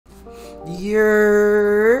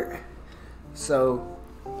So,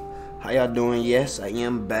 how y'all doing? Yes, I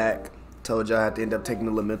am back. Told y'all I had to end up taking a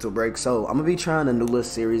little mental break. So, I'm going to be trying a new little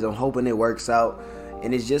series. I'm hoping it works out.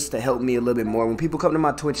 And it's just to help me a little bit more. When people come to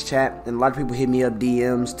my Twitch chat, and a lot of people hit me up,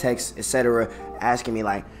 DMs, texts, etc., asking me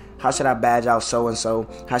like, how should I badge out so-and-so?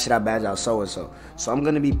 How should I badge out so-and-so? So I'm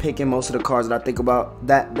going to be picking most of the cards that I think about,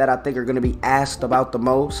 that I think are going to be asked about the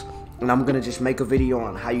most. And I'm going to just make a video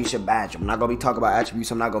on how you should badge them. I'm not going to be talking about attributes.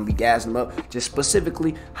 I'm not going to be gassing them up. Just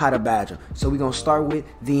specifically how to badge them. So we're going to start with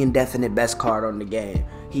the indefinite best card on the game.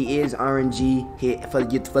 He is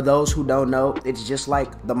RNG. For those who don't know, it's just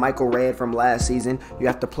like the Michael Red from last season. You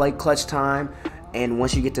have to play clutch time. And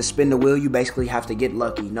once you get to spin the wheel, you basically have to get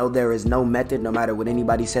lucky. No, there is no method. No matter what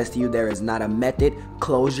anybody says to you, there is not a method.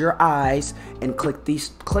 Close your eyes and click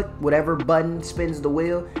whatever button spins the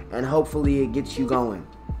wheel, and hopefully it gets you going.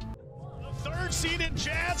 Third-seeded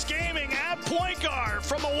Jazz Gaming at point guard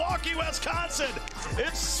from Milwaukee, Wisconsin.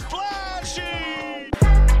 It's Splashy.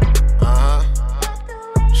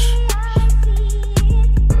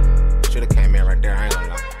 Should have came in right there. I ain't gonna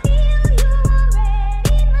lie.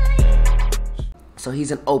 So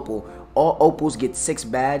he's an opal. All opals get 6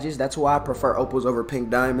 badges. That's why I prefer opals over pink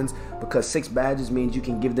diamonds, because 6 badges means you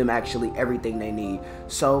can give them actually everything they need.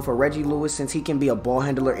 So for Reggie Lewis, since he can be a ball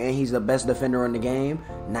handler and he's the best defender in the game,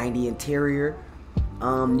 90 interior,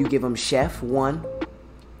 you give him chef 1.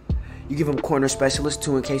 You give him corner specialist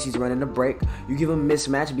 2 in case he's running a break. You give him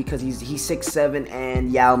mismatch because he's 6'7",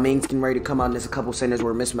 and Yao Ming's getting ready to come out. And there's a couple centers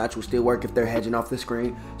where mismatch will still work if they're hedging off the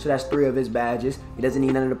screen. So that's 3 of his badges. He doesn't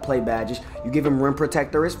need none of the play badges. You give him rim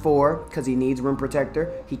protector as 4 because he needs rim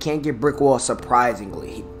protector. He can't get brick wall,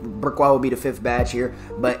 surprisingly. Brick wall will be the 5th badge here,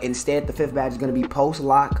 but instead the 5th badge is going to be post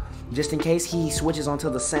lock, just in case he switches onto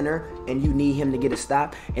the center and you need him to get a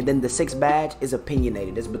stop. And then the 6th badge is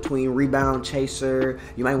opinionated. It's between rebound chaser.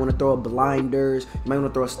 You might want to throw a blinders. You might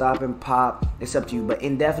want to throw a stop and pop. It's up to you. But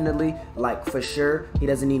indefinitely, like for sure, he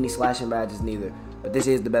doesn't need any slashing badges neither. But this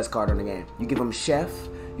is the best card in the game. You give him chef.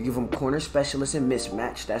 You give him corner specialist and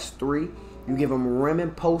mismatch. That's 3. You give him rim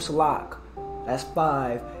and post lock. That's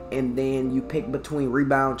 5. And then you pick between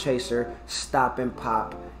rebound chaser, stop and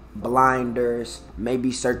pop, blinders,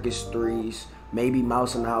 maybe circus 3s, maybe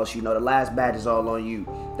mouse in the house. You know, the last badge is all on you.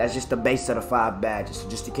 That's just the base of the 5 badges. So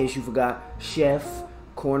just in case you forgot, chef,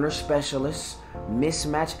 corner specialist,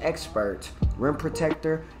 mismatch expert, rim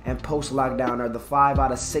protector, and post lockdown are the 5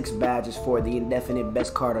 out of 6 badges for the indefinite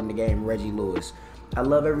best card on the game, Reggie Lewis. I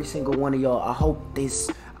love every single one of y'all. I hope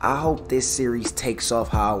this series takes off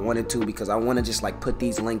how I want it to, because I want to just like put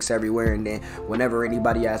these links everywhere, and then whenever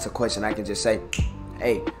anybody asks a question, I can just say,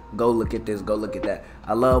 hey, go look at this, go look at that.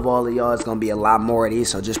 I love all of y'all. It's going to be a lot more of these,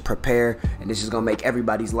 so just prepare, and this is going to make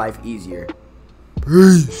everybody's life easier.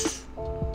 Peace.